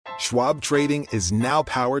Schwab Trading is now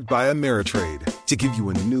powered by Ameritrade to give you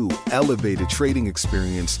a new, elevated trading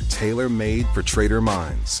experience tailor-made for trader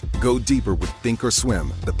minds. Go deeper with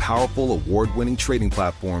Thinkorswim, the powerful award-winning trading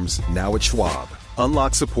platforms now at Schwab.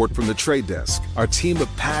 Unlock support from the Trade Desk, our team of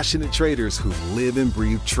passionate traders who live and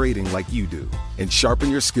breathe trading like you do. And sharpen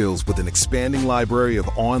your skills with an expanding library of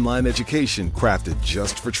online education crafted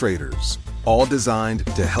just for traders. All designed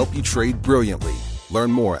to help you trade brilliantly. Learn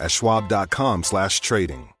more at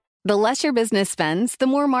schwab.com/trading. The less your business spends, the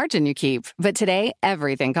more margin you keep. But today,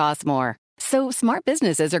 everything costs more. So smart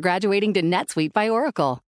businesses are graduating to NetSuite by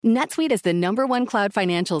Oracle. NetSuite is the #1 cloud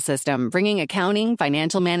financial system, bringing accounting,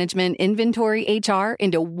 financial management, inventory, HR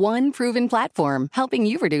into one proven platform, helping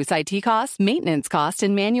you reduce IT costs, maintenance costs,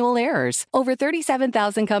 and manual errors. Over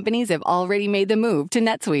 37,000 companies have already made the move to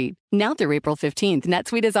NetSuite. Now through April 15th,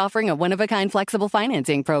 NetSuite is offering a one-of-a-kind flexible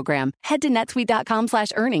financing program. Head to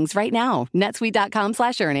netsuite.com/earnings right now.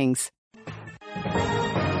 netsuite.com/earnings.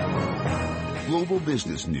 Global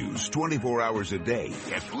business news 24 hours a day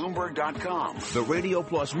at Bloomberg.com, the Radio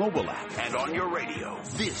Plus mobile app, and on your radio.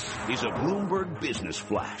 This is a Bloomberg Business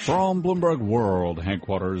Flash. From Bloomberg World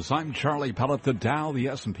Headquarters, I'm Charlie Pellet. The Dow, the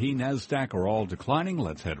S&P, NASDAQ are all declining.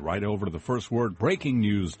 Let's head right over to the First Word breaking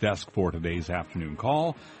news desk for today's afternoon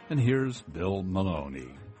call. And here's Bill Maloney.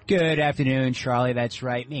 Good afternoon, Charlie. That's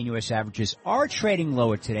right. Main U.S. averages are trading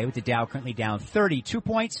lower today, with the Dow currently down 32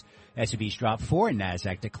 points. S&P's dropped 4 and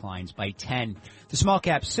NASDAQ declines by 10. The small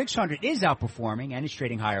cap 600 is outperforming and is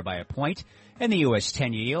trading higher by a point, and the U.S.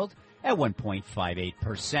 10-year yield at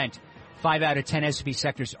 1.58%. 5 out of 10 S&P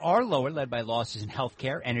sectors are lower, led by losses in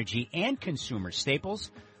healthcare, energy, and consumer staples.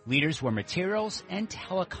 Leaders were materials and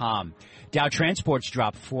telecom. Dow Transports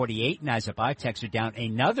dropped 48. NASDAQ Biotechs are down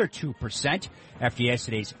another 2% after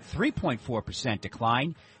yesterday's 3.4%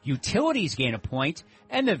 decline. Utilities gain a point,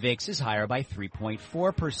 and the VIX is higher by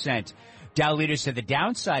 3.4%. Dow leaders to the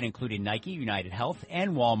downside included Nike, United Health,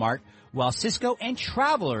 and Walmart, while Cisco and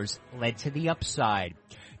Travelers led to the upside.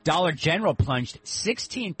 Dollar General plunged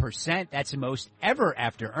 16%. That's the most ever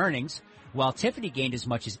after earnings, while Tiffany gained as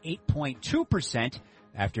much as 8.2%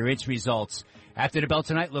 after its results. After the bell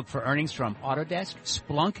tonight, look for earnings from Autodesk,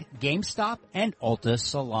 Splunk, GameStop, and Ulta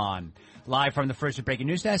Salon. Live from the First Breaking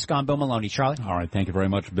News Desk, I'm Bill Maloney. Charlie? All right, thank you very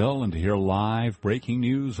much, Bill. And to hear live breaking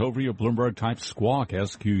news over your Bloomberg-type Squawk,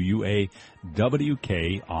 SQUAWK,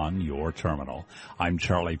 on your terminal. I'm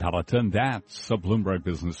Charlie Pelleton. That's a Bloomberg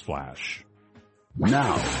Business Flash.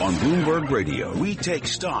 Now, on Bloomberg Radio, we take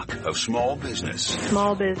stock of small business.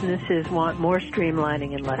 Small businesses want more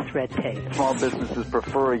streamlining and less red tape. Small businesses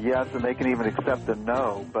prefer a yes, and they can even accept a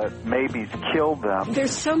no, but maybes kill them.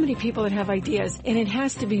 There's so many people that have ideas, and it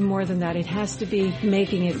has to be more than that. It has to be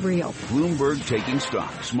making it real. Bloomberg Taking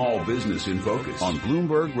Stock, Small Business in Focus on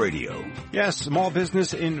Bloomberg Radio. Yes, Small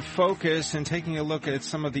Business in Focus, and taking a look at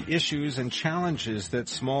some of the issues and challenges that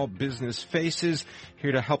small business faces.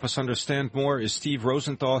 Here to help us understand more is Steve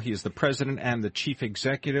Rosenthal. He is the president and the chief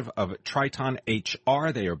executive of Triton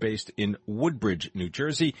HR. They are based in Woodbridge, New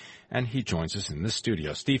Jersey, and he joins us in the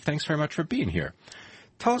studio. Steve, thanks very much for being here.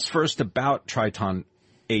 Tell us first about Triton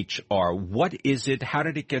HR. What is it? How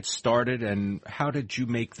did it get started? And how did you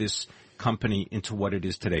make this company into what it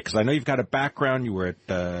is today? Because I know you've got a background. You were at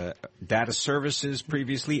Data Services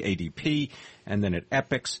previously, ADP, and then at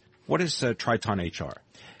Epix. What is Triton HR?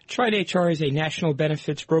 Triton HR is a national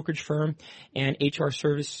benefits brokerage firm and HR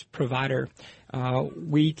service provider.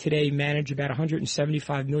 We today manage about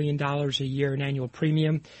 $175 million a year in annual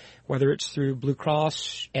premium, whether it's through Blue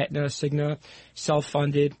Cross, Aetna, Cigna,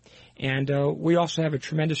 self-funded. And we also have a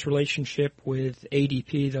tremendous relationship with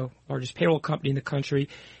ADP, the largest payroll company in the country,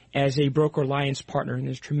 as a broker alliance partner. And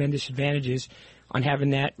there's tremendous advantages on having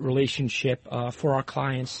that relationship for our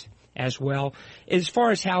clients as well. As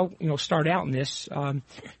far as how, start out in this,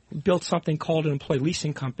 built something called an employee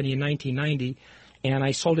leasing company in 1990, and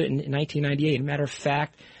I sold it in 1998. As a matter of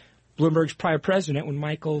fact, Bloomberg's prior president, when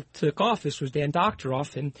Michael took office, was Dan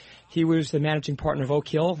Doctoroff, and he was the managing partner of Oak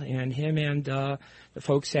Hill, and him and the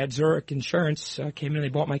folks at Zurich Insurance came in and they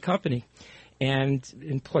bought my company. And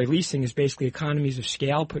employee leasing is basically economies of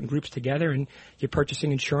scale, putting groups together, and you're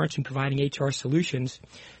purchasing insurance and providing HR solutions.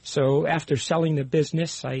 So after selling the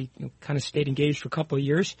business, I kind of stayed engaged for a couple of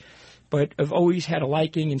years, but I've always had a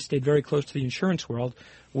liking and stayed very close to the insurance world,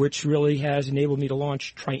 which really has enabled me to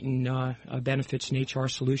launch Triton Benefits and HR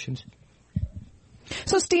Solutions.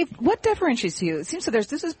 So, Steve, what differentiates you? It seems that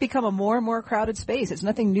this has become a more and more crowded space. It's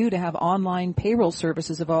nothing new to have online payroll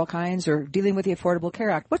services of all kinds or dealing with the Affordable Care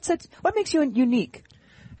Act. What makes you unique?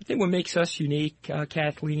 I think what makes us unique,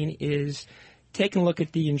 Kathleen, is taking a look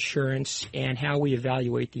at the insurance and how we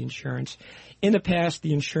evaluate the insurance. In the past,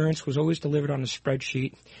 the insurance was always delivered on a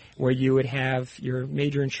spreadsheet where you would have your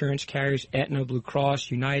major insurance carriers, Aetna, Blue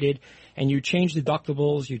Cross, United, and you change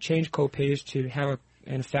deductibles, you change copays to have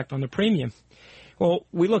an effect on the premium. Well,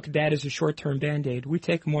 we look at that as a short-term Band-Aid. We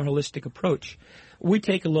take a more holistic approach. We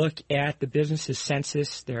take a look at the business's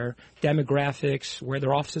census, their demographics, where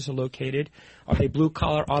their offices are located. Are they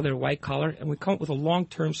blue-collar? Are they white-collar? And we come up with a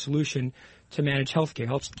long-term solution to manage healthcare.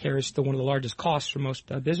 Healthcare is still one of the largest costs for most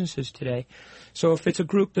businesses today. So if it's a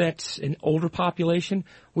group that's an older population,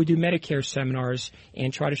 we do Medicare seminars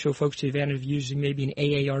and try to show folks the advantage of using maybe an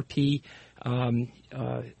AARP,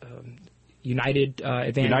 United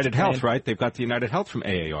Advantage United plan. Health, right? They've got the United Health from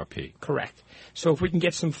AARP. Correct. So if we can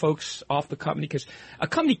get some folks off the company, because a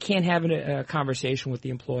company can't have a conversation with the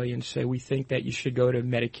employee and say, we think that you should go to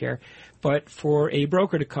Medicare. But for a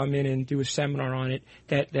broker to come in and do a seminar on it,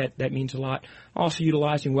 that means a lot. Also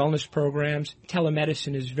utilizing wellness programs.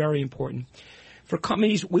 Telemedicine is very important. For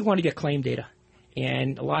companies, we want to get claim data.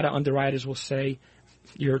 And a lot of underwriters will say,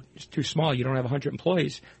 you're too small, you don't have 100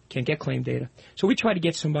 employees, can't get claim data. So we try to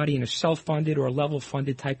get somebody in a self-funded or a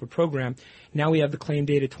level-funded type of program. Now we have the claim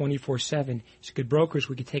data 24/7. As good brokers,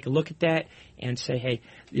 we can take a look at that and say, hey,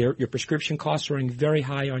 your prescription costs are running very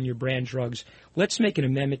high on your brand drugs. Let's make an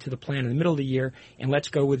amendment to the plan in the middle of the year, and let's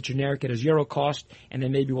go with generic at a zero cost, and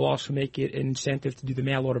then maybe we'll also make it an incentive to do the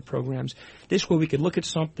mail order programs. This way we could look at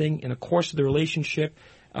something in the course of the relationship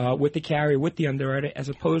with the carrier, with the underwriter, as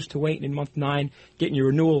opposed to waiting in month 9, getting your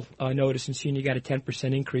renewal notice and seeing you got a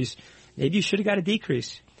 10% increase. Maybe you should have got a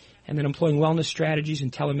decrease. And then employing wellness strategies and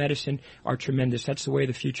telemedicine are tremendous. That's the way of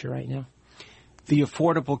the future right now. The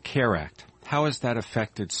Affordable Care Act, how has that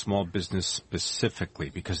affected small business specifically?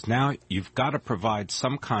 Because now you've got to provide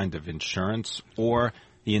some kind of insurance, or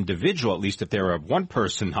the individual, at least if they're a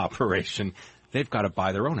one-person operation, they've got to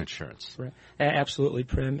buy their own insurance. Right. Absolutely,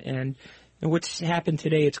 Prim. And what's happened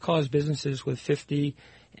today, it's caused businesses with 50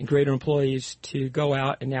 and greater employees to go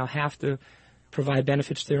out and now have to provide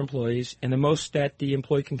benefits to their employees. And the most that the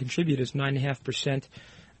employee can contribute is 9.5%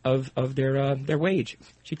 of their wage.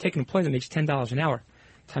 So you take an employee that makes $10 an hour,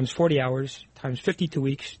 times 40 hours, times 52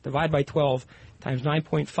 weeks, divide by 12, times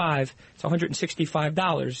 9.5, it's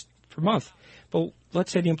 $165 per month. But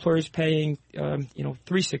let's say the employer is paying,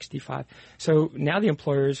 $365. So now the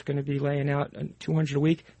employer is going to be laying out $200 a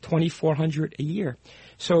week, $2,400 a year.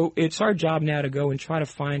 So it's our job now to go and try to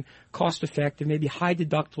find cost-effective, maybe high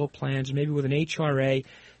deductible plans, maybe with an HRA,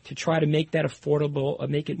 to try to make that affordable,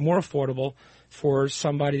 make it more affordable for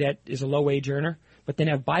somebody that is a low-wage earner. But then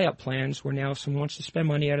have buy-up plans where now if someone wants to spend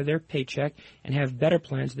money out of their paycheck and have better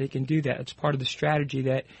plans, they can do that. It's part of the strategy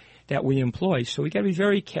that we employ. So we got to be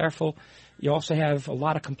very careful. You also have a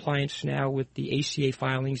lot of compliance now with the ACA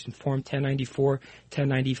filings in Form 1094,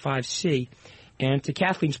 1095C. And to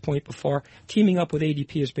Kathleen's point before, teaming up with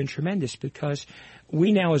ADP has been tremendous because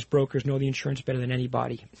we now as brokers know the insurance better than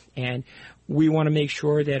anybody. And we want to make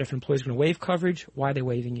sure that if an employee is going to waive coverage, why are they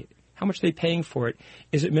waiving it? How much are they paying for it?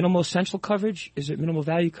 Is it minimal essential coverage? Is it minimal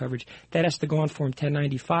value coverage? That has to go on Form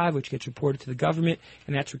 1095, which gets reported to the government,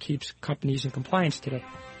 and that's what keeps companies in compliance today.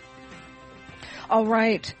 All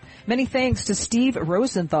right. Many thanks to Steve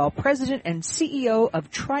Rosenthal, President and CEO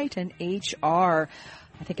of Triton HR.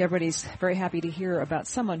 I think everybody's very happy to hear about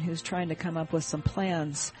someone who's trying to come up with some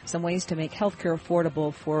plans, some ways to make healthcare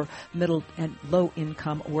affordable for middle and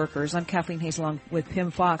low-income workers. I'm Kathleen Hayes along with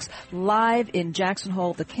Pim Fox, live in Jackson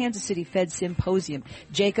Hole, the Kansas City Fed Symposium.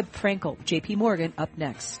 Jacob Frankel, J.P. Morgan, up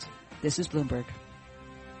next. This is Bloomberg.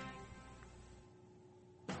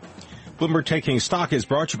 Bloomberg Taking Stock is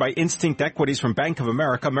brought to you by Instinct Equities from Bank of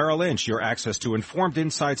America Merrill Lynch. Your access to informed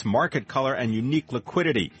insights, market color, and unique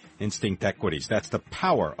liquidity. Instinct Equities. That's the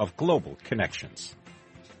power of global connections.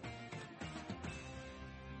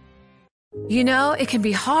 You know, it can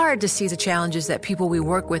be hard to see the challenges that people we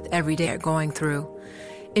work with every day are going through.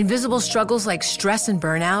 Invisible struggles like stress and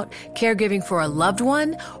burnout, caregiving for a loved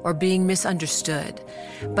one, or being misunderstood.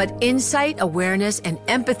 But insight, awareness, and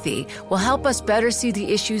empathy will help us better see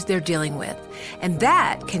the issues they're dealing with. And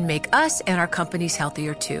that can make us and our companies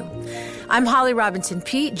healthier too. I'm Holly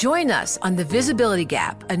Robinson-Peete. Join us on The Visibility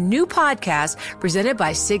Gap, a new podcast presented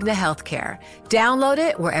by Cigna Healthcare. Download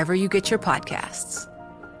it wherever you get your podcasts.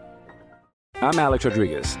 I'm Alex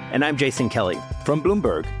Rodriguez. And I'm Jason Kelly. From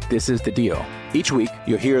Bloomberg, this is The Deal. Each week,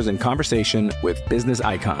 you'll hear us in conversation with business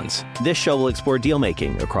icons. This show will explore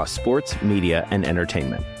deal-making across sports, media, and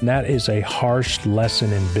entertainment. That is a harsh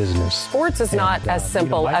lesson in business. Sports is not as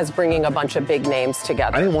simple as bringing a bunch of big names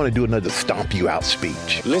together. I didn't want to do another stomp you out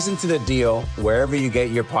speech. Listen to The Deal wherever you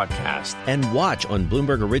get your podcast. And watch on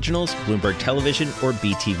Bloomberg Originals, Bloomberg Television, or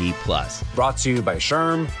BTV+. Brought to you by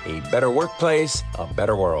Sherm, a better workplace, a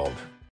better world.